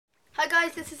Hi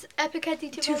guys, this is Epic Eddie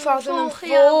 2004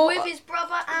 here with his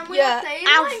brother, and we are playing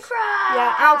Minecraft.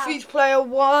 Yeah, Alfie's player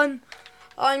 1.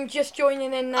 I'm just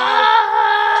joining in now.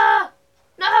 Ah!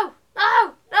 No!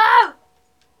 No! No!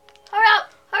 Hurry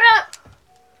up! Hurry up!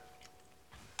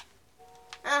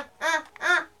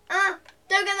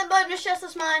 Don't get the bonus chest,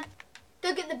 that's mine.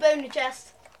 Don't get the bonus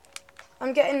chest.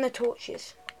 I'm getting the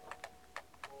torches.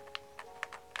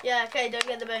 Yeah, okay, don't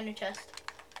get the bonus chest.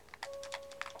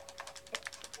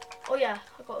 Oh yeah,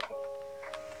 I got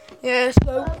it. Yeah,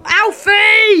 so...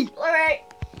 Alfie! Alright.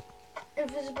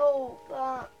 Invisible,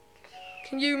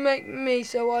 Can you make me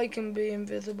so I can be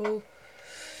invisible?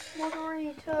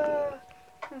 moderator,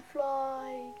 can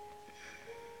fly.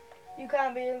 You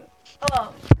can be,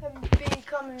 can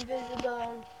become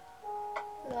invisible.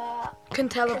 That Can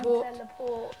teleport. can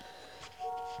teleport.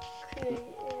 Creative.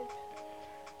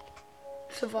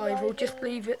 Survival. Just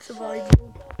leave it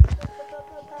survival.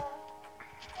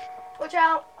 Watch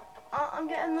out! I'm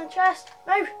getting the chest.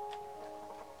 Move!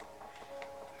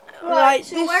 Right,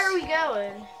 so this... where are we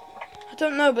going? I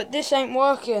don't know, but this ain't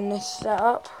working, this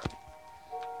setup.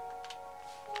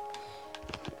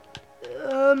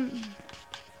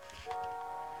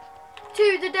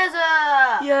 To the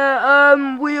desert!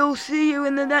 Yeah, we'll see you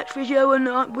in the next video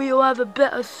and we'll have a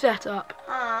better setup.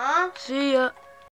 Aww. See ya.